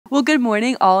Well, good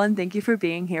morning, all, and thank you for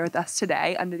being here with us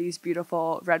today under these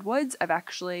beautiful redwoods. I've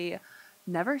actually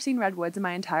never seen redwoods in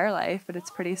my entire life, but it's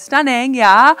pretty stunning,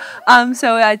 yeah.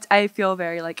 So I feel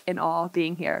very in awe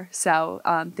being here. So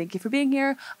thank you for being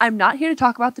here. I'm not here to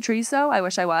talk about the trees, though. I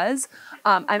wish I was.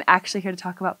 I'm actually here to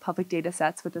talk about public data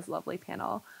sets with this lovely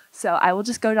panel. So I will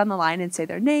just go down the line and say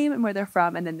their name and where they're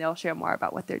from, and then they'll share more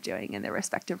about what they're doing in their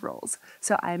respective roles.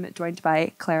 So I'm joined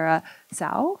by Clara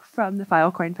Tsao from the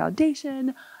Filecoin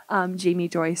Foundation, Jamie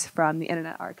Joyce from the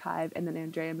Internet Archive, and then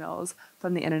Andrea Mills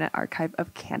from the Internet Archive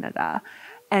of Canada.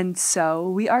 And so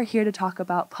we are here to talk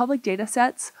about public data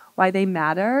sets, why they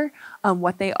matter,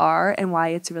 what they are, and why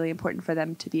it's really important for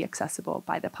them to be accessible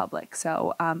by the public.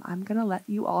 So I'm going to let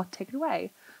you all take it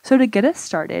away. So to get us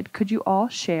started, could you all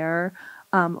share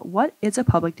what is a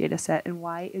public data set and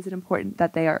why is it important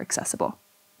that they are accessible?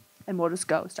 And we'll just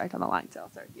go straight down the line. So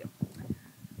I'll start with you.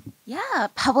 Yeah,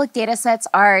 public data sets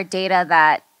are data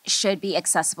that should be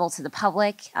accessible to the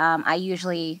public. I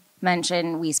usually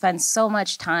mention we spend so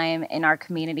much time in our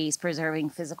communities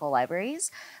preserving physical libraries,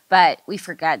 but we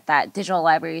forget that digital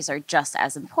libraries are just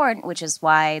as important, which is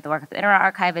why the work of the Internet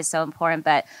Archive is so important.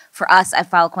 But for us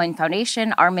at Filecoin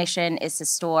Foundation, our mission is to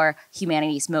store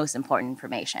humanity's most important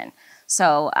information.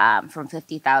 So from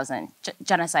 50,000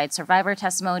 genocide survivor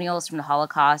testimonials from the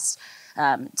Holocaust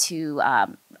to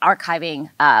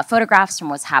archiving photographs from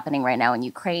what's happening right now in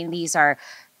Ukraine, these are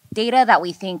data that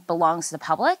we think belongs to the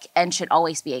public and should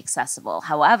always be accessible.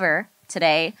 However,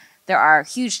 today, there are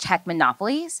huge tech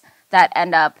monopolies that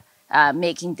end up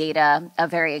making data a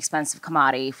very expensive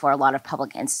commodity for a lot of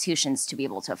public institutions to be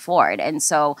able to afford. And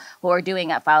so what we're doing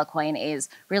at Filecoin is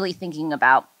really thinking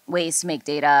about ways to make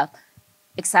data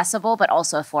accessible but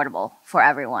also affordable for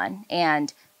everyone.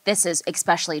 And this is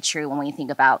especially true when we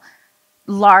think about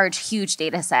large, huge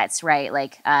data sets, right?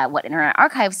 Like what Internet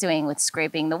Archive is doing with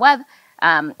scraping the web,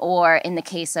 or in the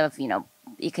case of,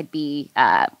 it could be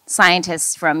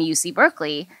scientists from UC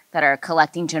Berkeley that are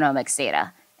collecting genomics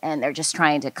data, and they're just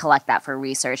trying to collect that for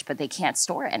research, but they can't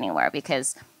store it anywhere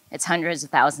because it's hundreds of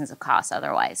thousands of costs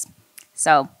otherwise.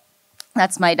 So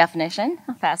that's my definition.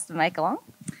 I'll pass the mic along.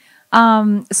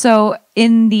 So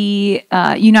in the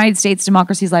United States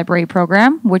Democracy's Library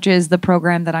Program, which is the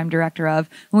program that I'm director of,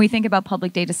 when we think about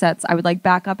public data sets, I would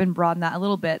back up and broaden that a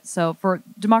little bit. So for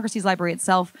Democracy's Library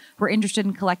itself, we're interested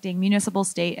in collecting municipal,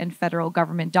 state, and federal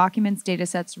government documents, data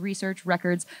sets, research,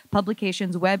 records,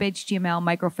 publications, web, HTML,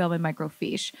 microfilm, and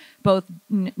microfiche, both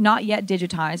not yet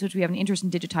digitized, which we have an interest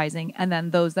in digitizing, and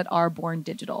then those that are born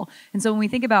digital. And so when we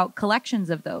think about collections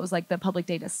of those, like the public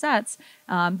data sets,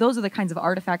 those are the kinds of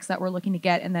artifacts that we're looking to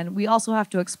get. And then we also have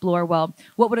to explore, well,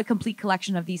 what would a complete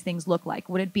collection of these things look like?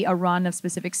 Would it be a run of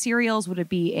specific serials? Would it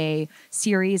be a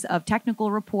series of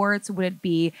technical reports? Would it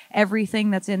be everything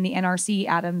that's in the NRC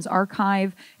Adams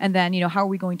archive? And then, how are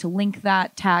we going to link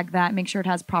that, tag that, make sure it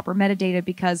has proper metadata?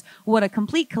 Because what a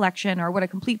complete collection or what a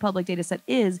complete public data set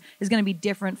is going to be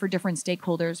different for different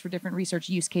stakeholders, for different research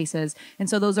use cases. And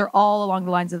so those are all along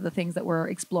the lines of the things that we're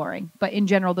exploring. But in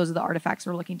general, those are the artifacts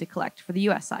we're looking to collect for the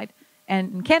US side.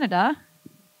 And in Canada...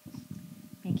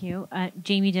 Thank you.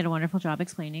 Jamie did a wonderful job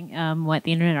explaining what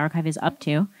the Internet Archive is up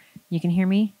to. You can hear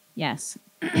me? Yes.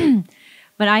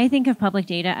 But I think of public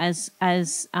data as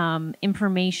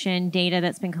information, data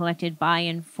that's been collected by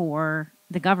and for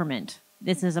the government.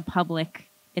 This is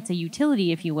it's a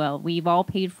utility, if you will. We've all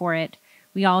paid for it.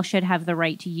 We all should have the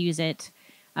right to use it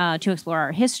to explore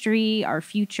our history, our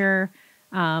future.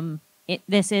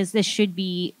 This should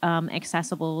be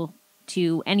accessible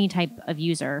to any type of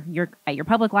user, at your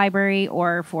public library,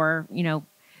 or for, when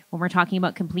we're talking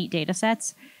about complete data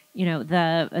sets,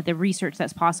 the research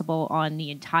that's possible on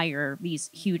these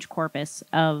huge corpus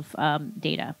of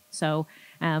data. So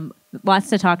lots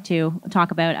to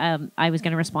talk about. I was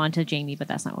going to respond to Jamie, but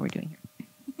that's not what we're doing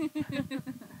here.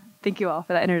 Thank you all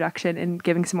for that introduction and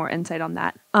giving some more insight on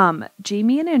that.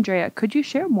 Jamie and Andrea, could you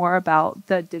share more about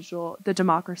the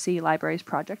Democracy Libraries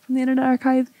project from the Internet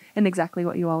Archive and exactly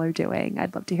what you all are doing?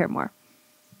 I'd love to hear more.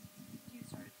 You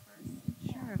started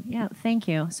first. Sure. Yeah, thank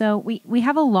you. So we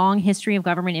have a long history of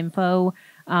government info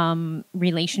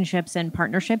relationships and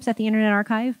partnerships at the Internet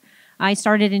Archive. I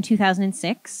started in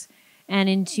 2006. And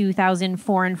in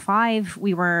 2004 and 2005,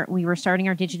 we were starting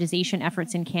our digitization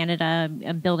efforts in Canada,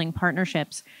 building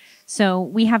partnerships. So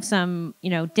we have some,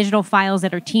 digital files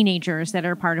that are teenagers that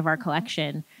are part of our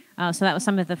collection. So that was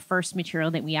some of the first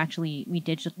material that we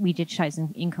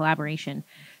digitized in collaboration.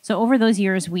 So over those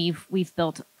years, we've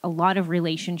built a lot of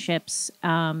relationships,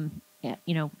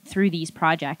 through these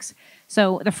projects.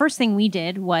 So the first thing we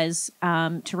did was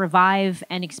to revive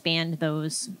and expand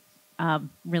those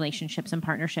relationships and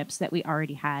partnerships that we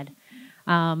already had.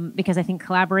 because I think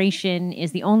collaboration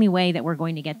is the only way that we're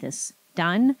going to get this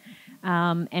done.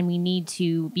 And we need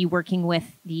to be working with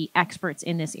the experts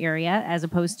in this area as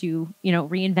opposed to,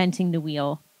 reinventing the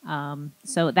wheel.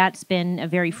 So that's been a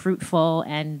very fruitful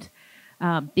and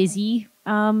busy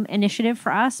initiative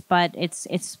for us, but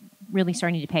it's really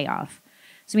starting to pay off.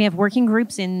 So we have working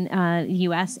groups in the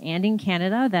U.S. and in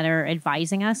Canada that are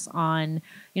advising us on,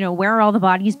 where are all the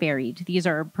bodies buried? These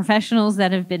are professionals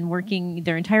that have been working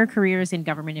their entire careers in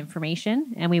government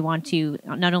information, and we want to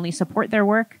not only support their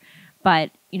work,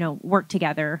 but work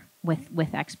together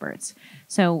with experts.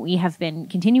 So we have been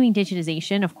continuing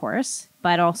digitization, of course,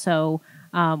 but also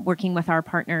working with our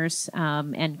partners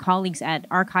and colleagues at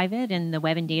Archive.it and the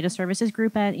Web and Data Services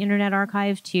group at Internet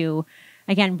Archive to,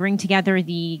 again, bring together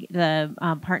the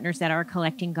partners that are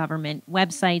collecting government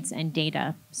websites and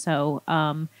data. So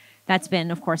that's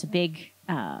been, of course, a big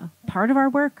part of our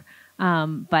work,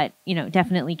 but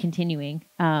definitely continuing.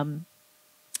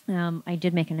 I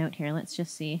did make a note here. Let's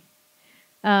just see.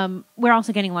 We're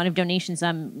also getting a lot of donations.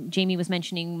 Jamie was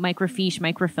mentioning microfiche,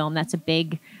 microfilm. That's a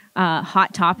big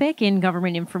hot topic in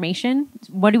government information.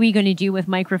 What are we going to do with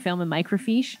microfilm and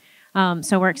microfiche?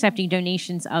 So we're accepting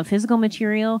donations of physical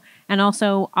material and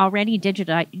also already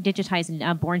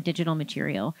digitized born digital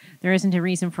material. There isn't a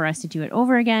reason for us to do it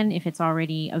over again if it's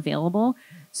already available.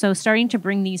 So starting to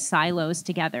bring these silos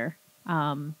together.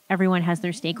 Everyone has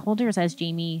their stakeholders, as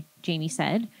Jamie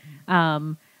said,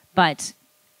 but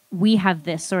we have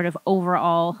this sort of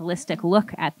overall holistic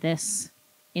look at this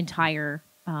entire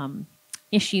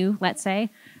issue, let's say,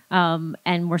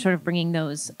 and we're sort of bringing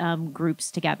those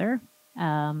groups together.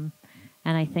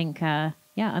 And I think, I'm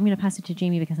going to pass it to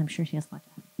Jamie because I'm sure she has a lot to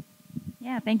add.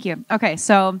 Yeah, thank you. Okay,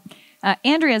 so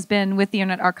Andrea's been with the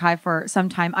Internet Archive for some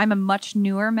time. I'm a much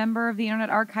newer member of the Internet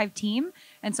Archive team,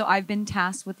 and so I've been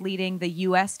tasked with leading the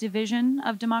U.S. division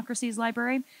of Democracy's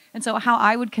Library. And so how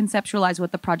I would conceptualize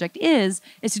what the project is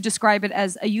to describe it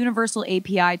as a universal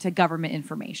API to government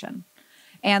information.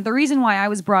 And the reason why I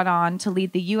was brought on to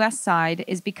lead the U.S. side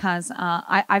is because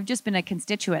I've just been a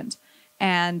constituent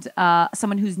and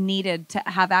someone who's needed to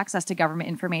have access to government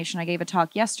information. I gave a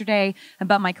talk yesterday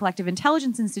about my Collective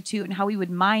Intelligence Institute and how we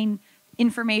would mine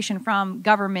information from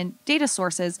government data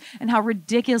sources and how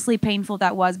ridiculously painful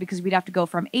that was because we'd have to go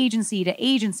from agency to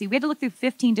agency. We had to look through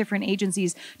 15 different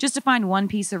agencies just to find one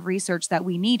piece of research that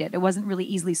we needed. It wasn't really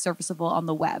easily surfaceable on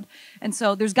the web. And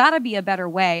so there's got to be a better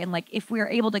way. And if we're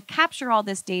able to capture all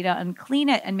this data and clean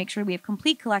it and make sure we have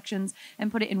complete collections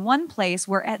and put it in one place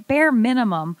where at bare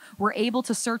minimum we're able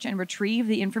to search and retrieve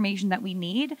the information that we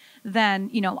need,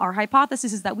 then our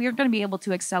hypothesis is that we are going to be able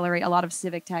to accelerate a lot of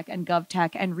civic tech and gov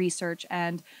tech and research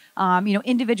and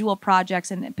individual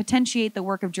projects and potentiate the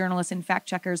work of journalists and fact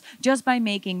checkers just by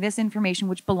making this information,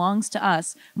 which belongs to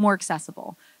us, more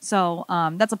accessible. So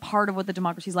that's a part of what the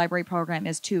Democracy's Library program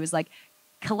is too, is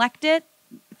collect it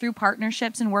through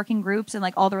partnerships and working groups and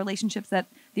all the relationships that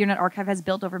the Internet Archive has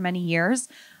built over many years,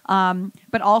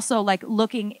 but also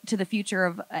looking to the future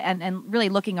of and really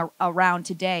looking around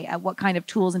today at what kind of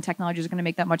tools and technologies are going to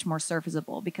make that much more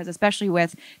surfaceable. Because especially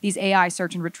with these AI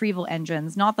search and retrieval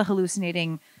engines, not the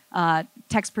hallucinating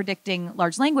text predicting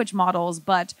large language models,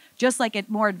 but just a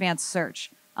more advanced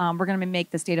search, we're going to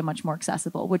make this data much more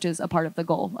accessible, which is a part of the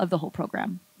goal of the whole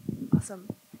program. Awesome.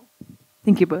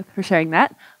 Thank you both for sharing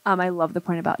that. I love the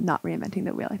point about not reinventing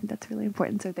the wheel. I think that's really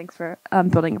important. So thanks for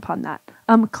building upon that.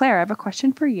 Claire, I have a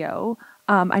question for you.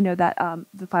 I know that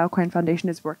the Filecoin Foundation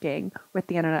is working with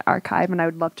the Internet Archive, and I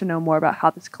would love to know more about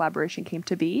how this collaboration came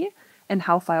to be and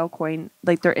how Filecoin,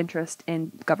 their interest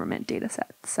in government data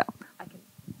sets. So I can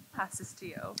pass this to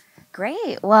you.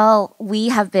 Great. Well, we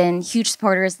have been huge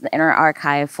supporters of the Internet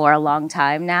Archive for a long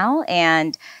time now,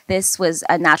 and this was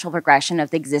a natural progression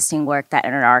of the existing work that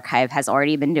Internet Archive has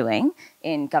already been doing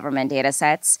in government data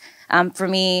sets. For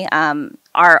me,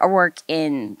 our work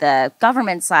in the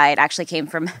government side actually came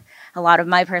from a lot of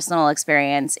my personal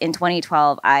experience. In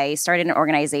 2012, I started an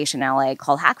organization in LA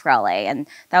called Hack for LA, and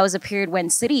that was a period when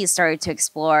cities started to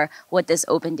explore what does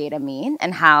open data mean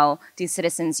and how do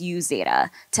citizens use data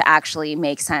to actually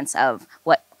make sense of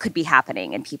what could be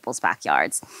happening in people's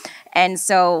backyards. And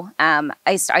so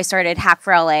I started Hack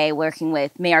for LA working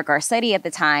with Mayor Garcetti at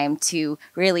the time to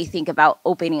really think about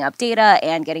opening up data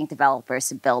and getting developers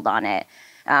to build on it.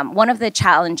 One of the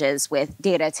challenges with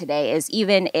data today is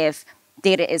even if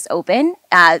data is open,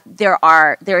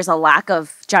 there's a lack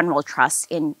of general trust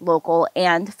in local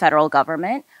and federal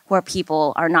government where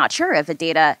people are not sure if the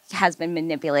data has been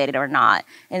manipulated or not.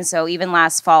 And so even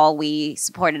last fall, we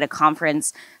supported a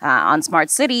conference on smart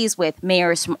cities with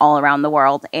mayors from all around the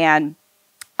world. And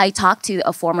I talked to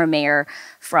a former mayor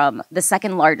from the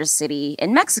second largest city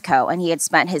in Mexico, and he had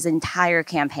spent his entire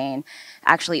campaign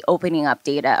actually opening up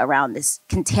data around this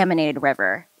contaminated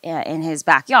river in his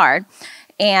backyard.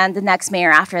 And the next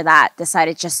mayor after that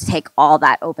decided just to take all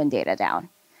that open data down.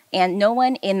 And no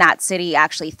one in that city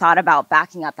actually thought about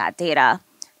backing up that data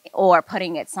or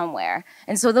putting it somewhere.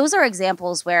 And so those are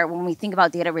examples where when we think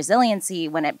about data resiliency,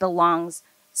 when it belongs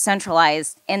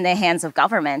centralized in the hands of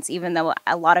governments, even though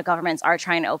a lot of governments are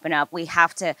trying to open up, we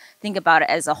have to think about it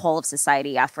as a whole of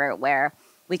society effort where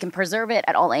we can preserve it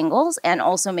at all angles and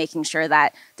also making sure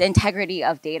that the integrity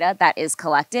of data that is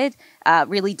collected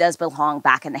really does belong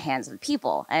back in the hands of the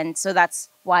people. And so that's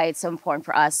why it's so important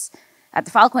for us at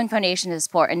the Filecoin Foundation to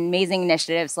support amazing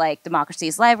initiatives like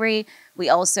Democracy's Library. We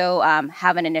also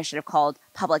have an initiative called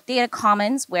Public Data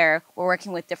Commons, where we're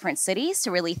working with different cities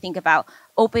to really think about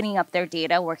opening up their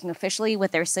data, working officially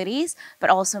with their cities, but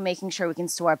also making sure we can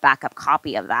store a backup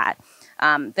copy of that.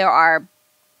 There are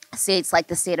states like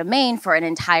the state of Maine for an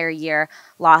entire year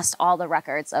lost all the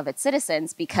records of its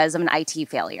citizens because of an IT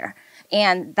failure.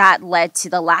 And that led to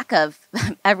the lack of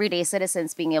everyday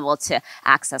citizens being able to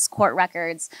access court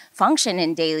records, function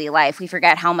in daily life. We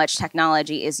forget how much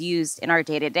technology is used in our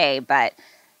day-to-day, but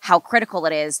how critical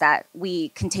it is that we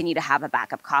continue to have a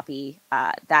backup copy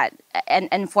and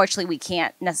unfortunately we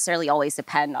can't necessarily always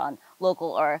depend on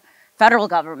local or federal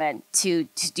government to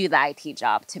do the IT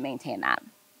job to maintain that.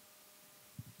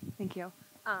 Thank you.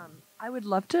 I would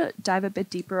love to dive a bit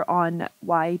deeper on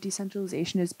why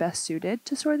decentralization is best suited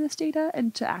to store this data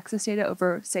and to access data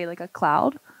over, say, like a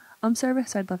cloud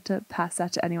service. I'd love to pass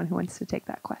that to anyone who wants to take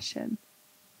that question.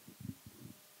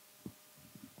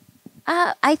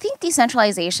 I think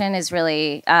decentralization is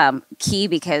really key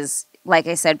because, like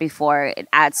I said before, it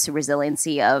adds to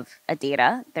resiliency of a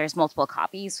data. There's multiple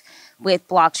copies. With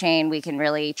blockchain, we can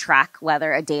really track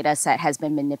whether a data set has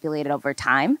been manipulated over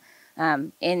time.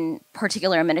 In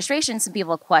particular administrations, some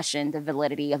people question the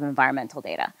validity of environmental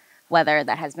data, whether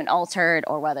that has been altered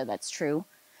or whether that's true.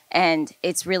 And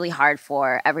it's really hard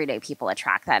for everyday people to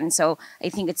track that. And so I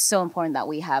think it's so important that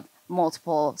we have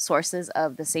multiple sources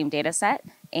of the same data set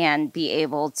and be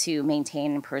able to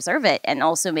maintain and preserve it. And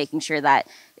also making sure that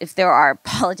if there are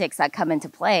politics that come into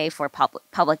play for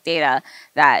public data,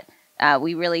 that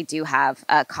we really do have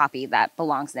a copy that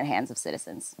belongs in the hands of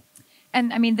citizens.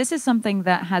 And I mean, this is something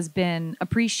that has been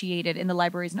appreciated in the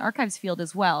libraries and archives field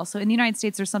as well. So in the United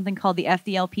States, there's something called the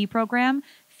FDLP program,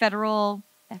 Federal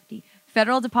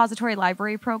Depository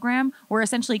Library Program, where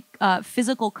essentially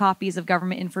physical copies of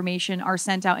government information are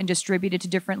sent out and distributed to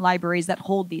different libraries that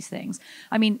hold these things.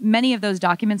 I mean, many of those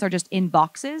documents are just in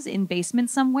boxes in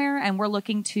basements somewhere, and we're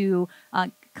looking to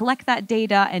collect that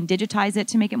data and digitize it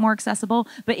to make it more accessible.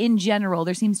 But in general,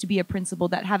 there seems to be a principle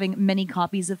that having many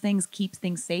copies of things keeps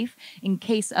things safe in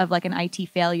case of like an IT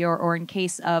failure or in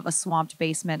case of a swamped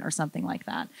basement or something like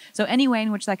that. So any way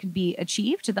in which that can be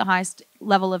achieved to the highest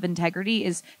level of integrity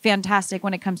is fantastic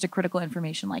when it comes to critical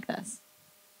information like this.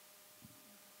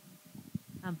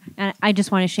 And I just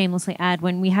want to shamelessly add,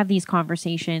 when we have these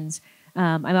conversations,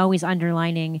 I'm always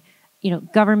underlining,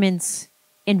 governments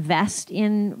invest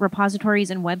in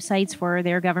repositories and websites for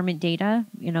their government data.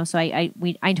 So I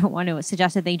don't want to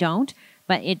suggest that they don't,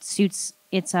 but it's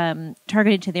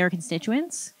targeted to their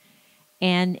constituents,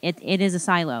 and it is a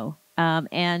silo.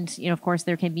 And of course,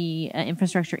 there can be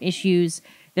infrastructure issues.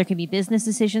 There can be business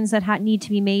decisions that need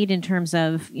to be made in terms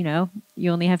of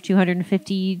you only have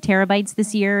 250 terabytes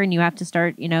this year, and you have to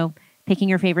start picking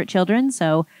your favorite children.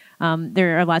 So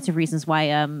there are lots of reasons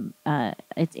why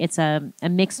it's a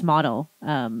mixed model.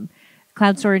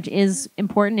 Cloud storage is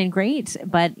important and great,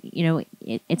 but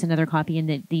it's another copy in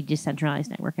the decentralized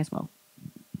network as well.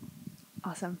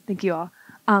 Awesome. Thank you all.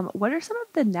 What are some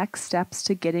of the next steps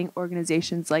to getting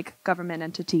organizations like government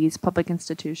entities, public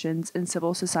institutions, and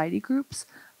civil society groups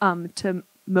to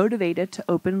motivated to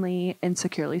openly and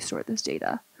securely store this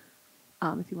data?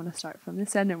 If you want to start from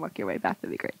this end and work your way back,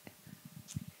 that'd be great.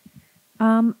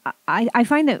 I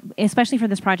find that, especially for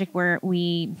this project where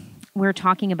we're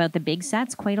talking about the big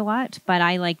sets quite a lot, but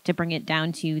I like to bring it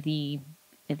down to the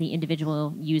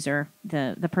individual user,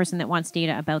 the person that wants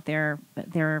data about their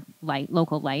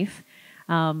local life.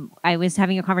 I was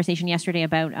having a conversation yesterday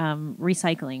about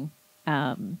recycling.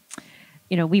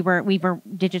 We were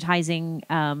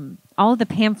digitizing all of the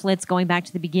pamphlets going back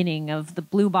to the beginning of the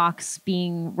blue box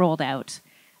being rolled out.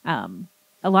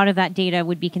 A lot of that data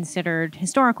would be considered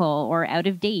historical or out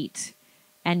of date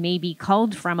and maybe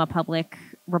culled from a public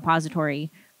repository,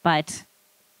 but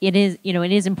it is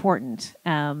important.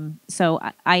 So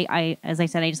I, as I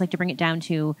said, I just like to bring it down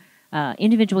to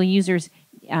individual users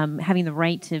having the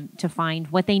right to find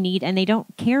what they need, and they don't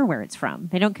care where it's from.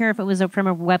 They don't care if it was from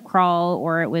a web crawl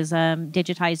or it was a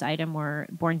digitized item or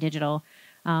born digital.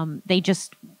 They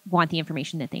just want the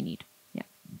information that they need. Yeah.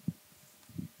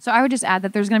 So I would just add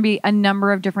that there's going to be a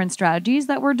number of different strategies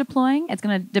that we're deploying. It's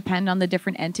going to depend on the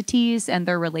different entities and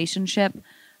their relationship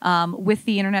with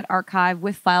the Internet Archive,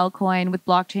 with Filecoin, with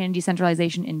blockchain and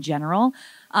decentralization in general.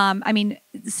 I mean,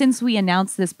 since we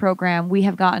announced this program, we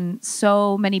have gotten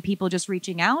so many people just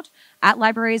reaching out at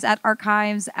libraries, at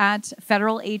archives, at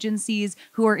federal agencies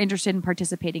who are interested in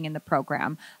participating in the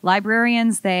program.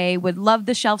 Librarians, they would love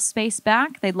the shelf space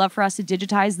back. They'd love for us to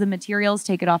digitize the materials,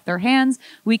 take it off their hands.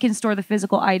 We can store the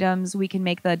physical items. We can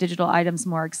make the digital items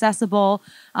more accessible.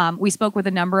 We spoke with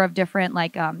a number of different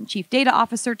chief data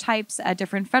officer types at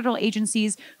different federal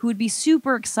agencies who would be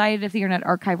super excited if the Internet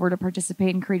Archive were to participate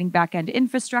in creating back-end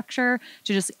infrastructure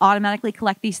to just automatically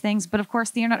collect these things. But of course,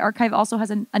 the Internet Archive also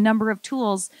has a number of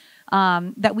tools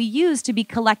that we use to be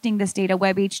collecting this data,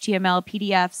 web HTML,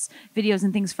 PDFs, videos,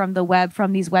 and things from the web,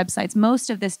 from these websites. Most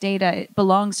of this data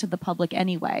belongs to the public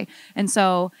anyway. And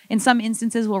so in some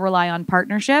instances, we'll rely on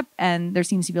partnership, and there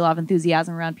seems to be a lot of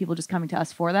enthusiasm around people just coming to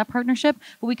us for that partnership.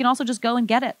 But we can also just go and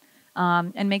get it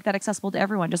and make that accessible to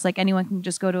everyone, just like anyone can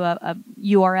just go to a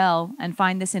URL and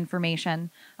find this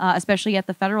information, especially at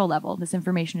the federal level. This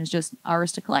information is just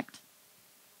ours to collect.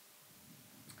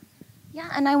 Yeah,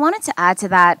 and I wanted to add to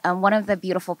that, one of the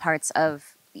beautiful parts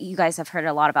of, you guys have heard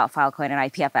a lot about Filecoin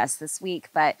and IPFS this week,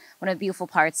 but one of the beautiful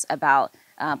parts about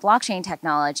blockchain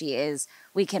technology is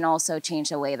we can also change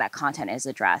the way that content is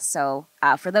addressed. So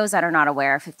for those that are not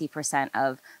aware, 50%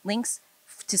 of links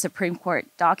to Supreme Court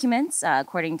documents,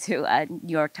 according to a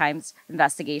New York Times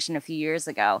investigation a few years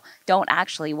ago, don't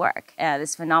actually work.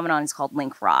 This phenomenon is called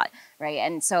link rot, right?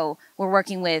 And so we're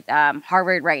working with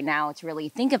Harvard right now to really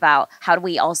think about how do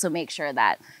we also make sure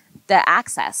that the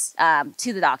access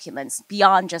to the documents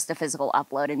beyond just the physical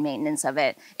upload and maintenance of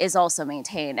it is also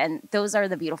maintained. And those are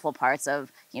the beautiful parts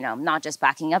of, not just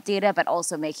backing up data, but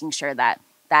also making sure that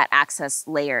that access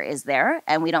layer is there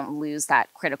and we don't lose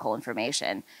that critical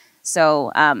information.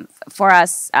 So for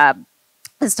us,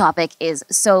 this topic is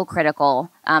so critical.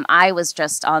 I was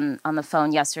just on the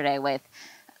phone yesterday with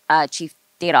a chief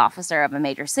data officer of a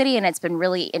major city, and it's been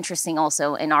really interesting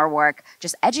also in our work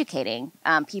just educating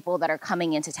people that are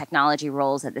coming into technology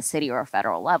roles at the city or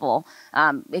federal level.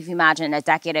 If you imagine a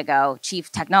decade ago,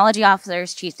 chief technology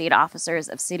officers, chief data officers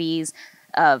of cities,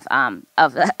 of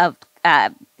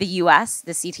the U.S.,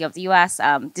 the CTO of the U.S.,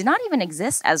 did not even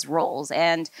exist as roles.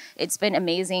 And it's been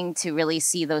amazing to really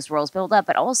see those roles build up.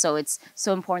 But also, it's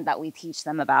so important that we teach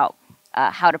them about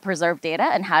how to preserve data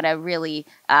and how to really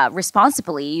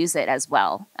responsibly use it as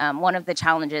well. One of the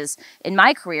challenges in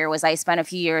my career was I spent a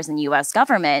few years in U.S.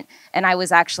 government, and I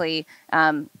was actually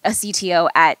a CTO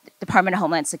at Department of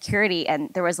Homeland Security. And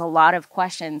there was a lot of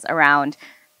questions around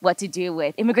what to do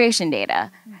with immigration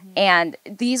data. Mm-hmm. And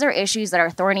these are issues that are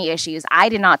thorny issues. I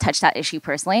did not touch that issue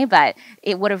personally, but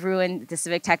it would have ruined the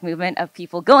civic tech movement of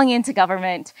people going into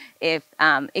government if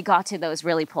it got to those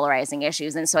really polarizing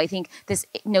issues. And so I think this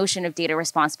notion of data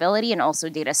responsibility and also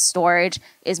data storage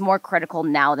is more critical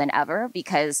now than ever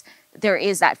because there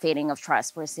is that fading of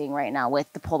trust we're seeing right now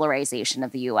with the polarization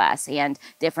of the US and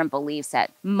different beliefs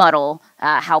that muddle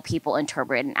how people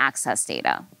interpret and access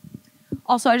data.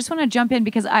 Also, I just want to jump in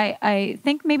because I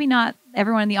think maybe not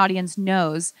everyone in the audience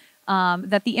knows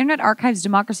that the Internet Archive's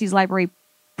Democracies Library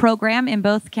program in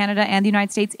both Canada and the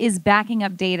United States is backing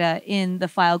up data in the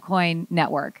Filecoin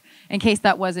network, in case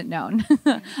that wasn't known.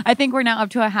 I think we're now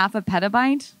up to 0.5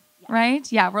 petabyte, right?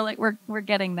 Yeah, we're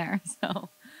getting there. So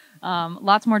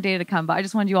lots more data to come, but I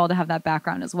just wanted you all to have that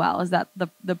background as well, is that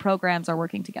the programs are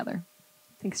working together.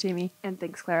 Thanks, Jamie. And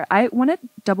thanks, Claire. I want to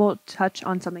double touch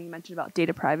on something you mentioned about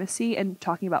data privacy and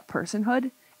talking about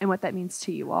personhood and what that means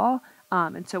to you all.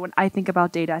 And so when I think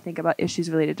about data, I think about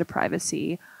issues related to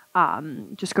privacy,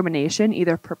 discrimination,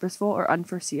 either purposeful or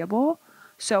unforeseeable.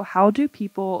 So how do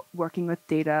people working with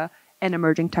data and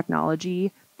emerging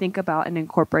technology think about and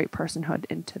incorporate personhood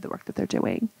into the work that they're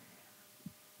doing?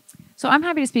 So I'm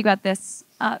happy to speak about this.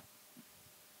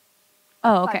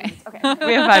 Oh, okay. Okay,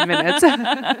 we have 5 minutes.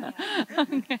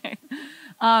 Okay.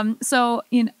 So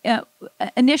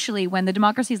initially, when the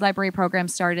Democracy's Library program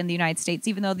started in the United States,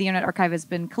 even though the Internet Archive has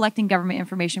been collecting government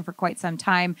information for quite some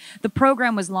time, the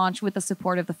program was launched with the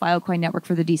support of the Filecoin network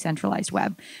for the Decentralized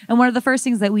Web. And one of the first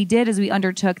things that we did is we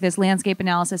undertook this landscape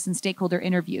analysis and stakeholder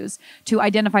interviews to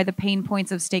identify the pain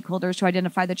points of stakeholders, to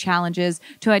identify the challenges,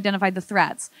 to identify the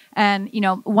threats. And,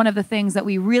 one of the things that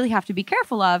we really have to be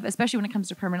careful of, especially when it comes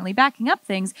to permanently backing up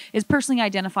things, is personally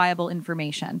identifiable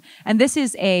information. And this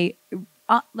is a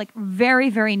very,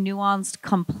 very nuanced,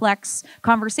 complex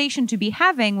conversation to be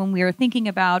having when we are thinking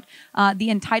about the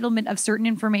entitlement of certain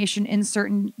information in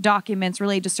certain documents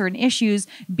related to certain issues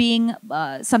being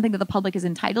something that the public is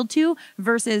entitled to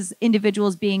versus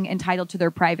individuals being entitled to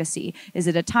their privacy. Is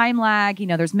it a time lag?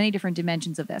 There's many different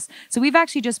dimensions of this. So we've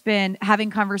actually just been having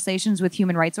conversations with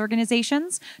human rights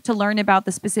organizations to learn about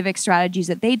the specific strategies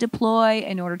that they deploy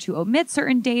in order to omit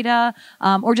certain data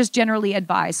or just generally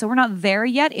advise. So we're not there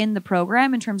yet in the program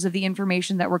in terms of the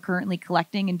information that we're currently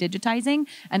collecting and digitizing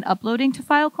and uploading to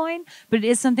Filecoin, but it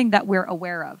is something that we're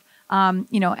aware of.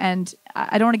 And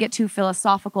I don't want to get too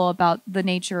philosophical about the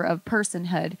nature of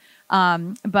personhood,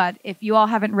 but if you all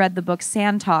haven't read the book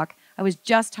Sand Talk, I was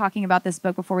just talking about this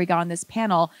book before we got on this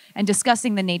panel and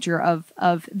discussing the nature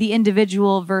of the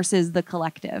individual versus the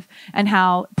collective and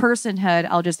how personhood,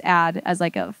 I'll just add as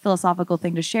like a philosophical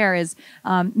thing to share, is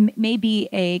maybe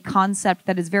a concept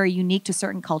that is very unique to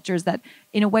certain cultures that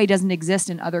in a way doesn't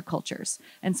exist in other cultures.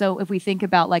 And so if we think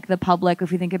about like the public,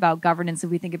 if we think about governance,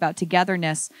 if we think about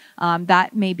togetherness,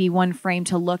 that may be one frame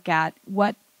to look at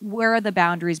where are the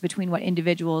boundaries between what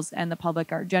individuals and the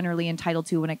public are generally entitled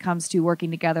to when it comes to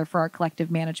working together for our collective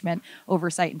management,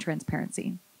 oversight, and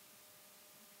transparency?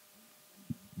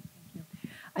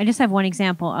 I just have one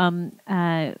example.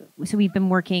 So we've been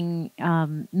working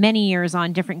many years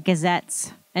on different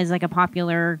gazettes as like a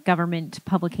popular government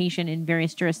publication in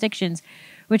various jurisdictions,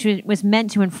 which was meant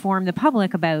to inform the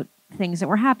public about things that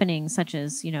were happening, such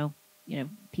as,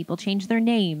 people change their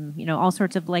name, all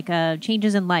sorts of like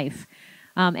changes in life.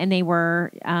 And they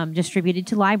were distributed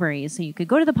to libraries. So you could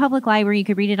go to the public library, you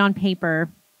could read it on paper.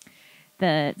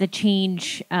 The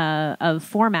change of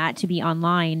format to be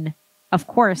online, of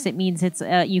course, it means it's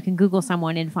you can Google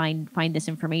someone and find this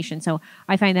information. So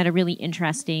I find that a really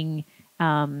interesting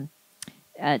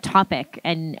topic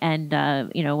and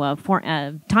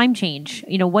time change.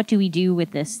 What do we do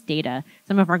with this data?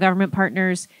 Some of our government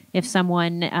partners, if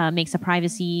someone makes a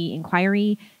privacy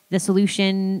inquiry, the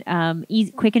solution,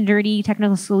 quick and dirty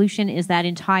technical solution, is that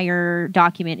entire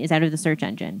document is out of the search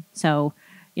engine. So,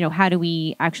 how do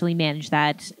we actually manage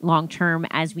that long term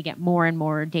as we get more and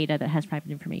more data that has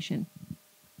private information?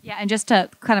 Yeah, and just to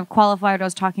kind of qualify what I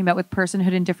was talking about with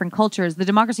personhood in different cultures, the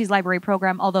Democracy's Library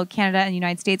program, although Canada and the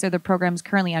United States are the programs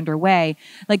currently underway,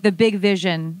 like the big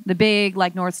vision, the big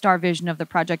like North Star vision of the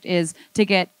project is to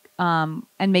get and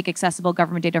make accessible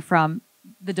government data from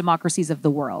the democracies of the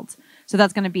world. So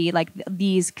that's going to be like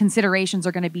these considerations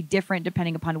are going to be different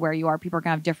depending upon where you are. People are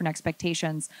going to have different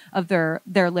expectations of their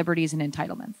liberties and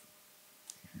entitlements.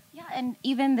 Yeah, and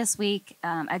even this week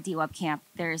at DWeb Camp,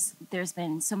 there's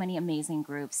been so many amazing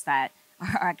groups that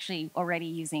are actually already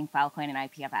using Filecoin and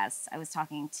IPFS. I was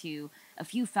talking to a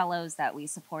few fellows that we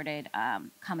supported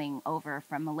coming over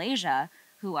from Malaysia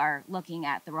who are looking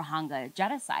at the Rohingya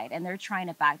genocide, and they're trying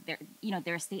to they're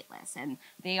stateless, and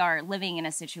they are living in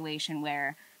a situation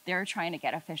where they're trying to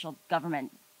get official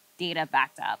government data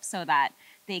backed up so that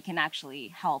they can actually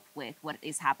help with what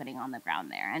is happening on the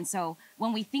ground there. And so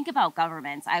when we think about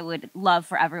governments, I would love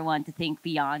for everyone to think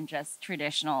beyond just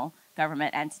traditional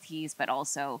government entities, but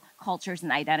also cultures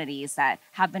and identities that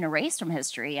have been erased from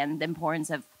history, and the importance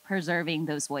of preserving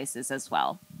those voices as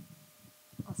well.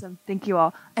 Awesome. Thank you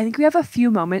all. I think we have a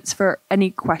few moments for any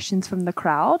questions from the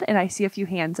crowd, and I see a few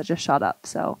hands that just shot up.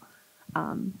 So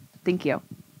thank you.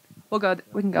 We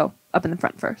can go up in the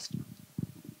front first.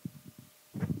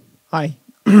 Hi.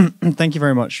 Thank you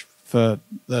very much for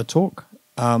the talk.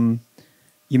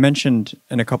 You mentioned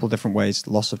in a couple of different ways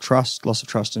loss of trust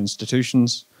in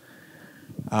institutions.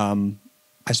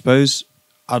 I suppose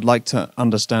I'd like to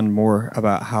understand more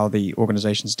about how the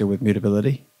organizations deal with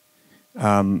mutability,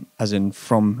 as in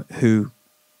from who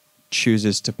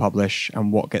chooses to publish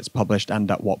and what gets published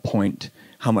and at what point,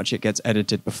 how much it gets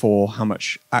edited before, how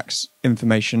much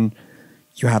information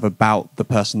you have about the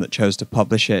person that chose to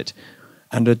publish it.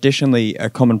 And additionally, a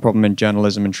common problem in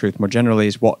journalism and truth more generally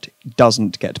is what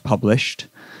doesn't get published.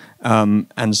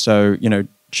 And so,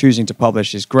 choosing to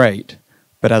publish is great,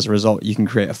 but as a result, you can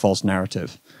create a false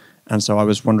narrative. And so I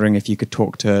was wondering if you could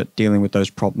talk to dealing with those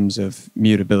problems of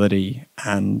mutability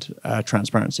and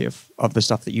transparency of the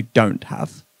stuff that you don't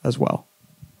have as well.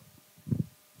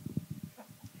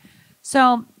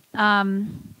 So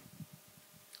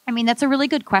I mean, that's a really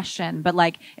good question, but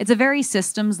like it's a very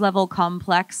systems level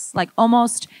complex, like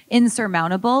almost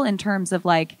insurmountable in terms of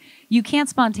like you can't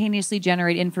spontaneously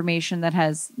generate information that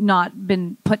has not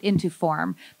been put into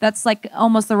form. That's like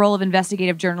almost the role of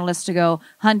investigative journalists to go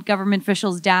hunt government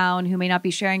officials down who may not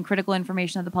be sharing critical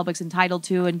information that the public's entitled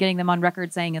to and getting them on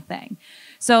record saying a thing.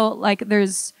 So like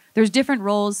there's different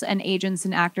roles and agents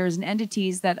and actors and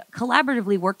entities that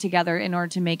collaboratively work together in order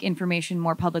to make information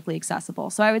more publicly accessible.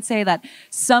 So I would say that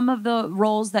some of the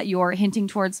roles that you're hinting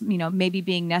towards, maybe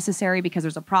being necessary because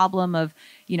there's a problem of,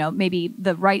 maybe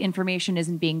the right information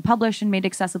isn't being published and made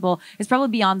accessible is probably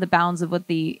beyond the bounds of what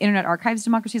the Internet Archives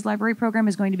Democracies Library program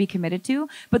is going to be committed to.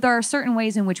 But there are certain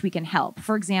ways in which we can help.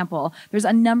 For example, there's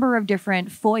a number of different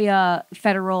FOIA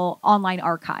federal online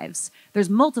archives. There's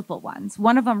multiple ones.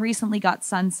 One of them recently got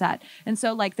sunset. And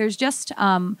so like there's just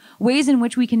ways in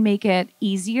which we can make it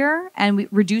easier and we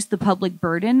reduce the public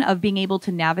burden of being able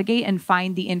to navigate and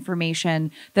find the information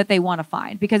that they want to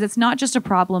find. Because it's not just a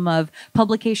problem of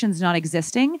publications not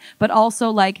existing, but also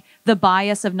like the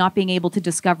bias of not being able to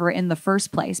discover it in the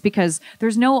first place. Because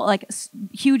there's no like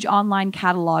huge online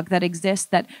catalog that exists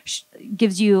that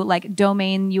gives you like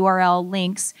domain URL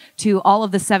links to all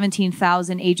of the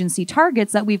 17,000 agency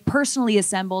targets that we've personally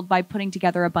assembled by putting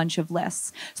together a bunch of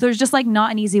lists. So there's just like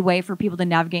not an easy way for people to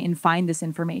navigate and find this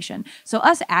information. So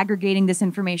us aggregating this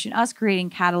information, us creating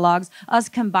catalogs, us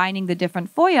combining the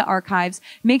different FOIA archives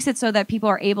makes it so that people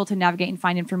are able to navigate and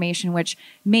find information which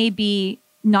may be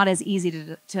not as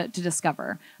easy to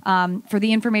discover. For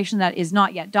the information that is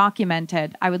not yet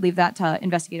documented, I would leave that to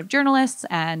investigative journalists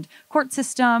and court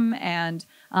system and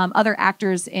other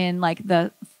actors in like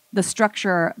the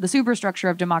structure, the superstructure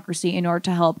of democracy in order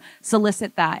to help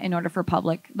solicit that in order for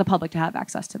the public to have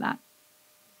access to that.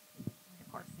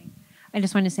 I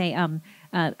just want to say,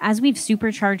 as we've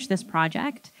supercharged this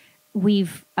project,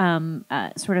 we've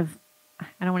sort of,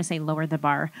 I don't want to say lower the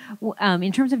bar,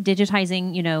 in terms of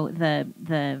digitizing,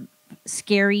 the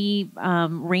scary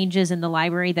ranges in the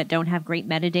library that don't have great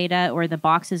metadata or the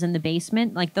boxes in the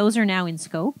basement, like those are now in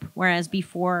scope, whereas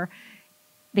before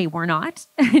they were not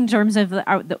in terms of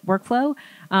the workflow.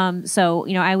 So,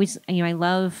 I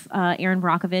love Erin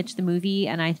Brockovich, the movie,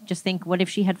 and I just think, what if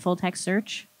she had full text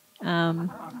search?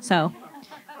 So,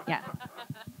 yeah.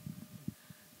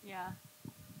 Yeah.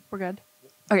 We're good.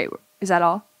 Okay, is that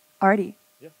all? Already?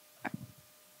 Yeah.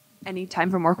 Any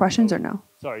time for more questions or no?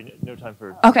 Sorry, no time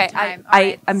for... Okay,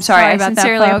 I'm sorry. I about that,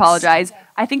 sincerely folks. apologize.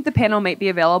 I think the panel might be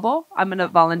available. I'm going to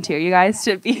volunteer you guys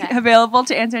to be available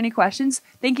to answer any questions.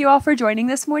 Thank you all for joining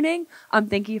this morning.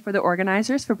 Thank you for the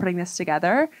organizers for putting this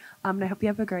together. And I hope you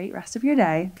have a great rest of your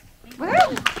day. Woo!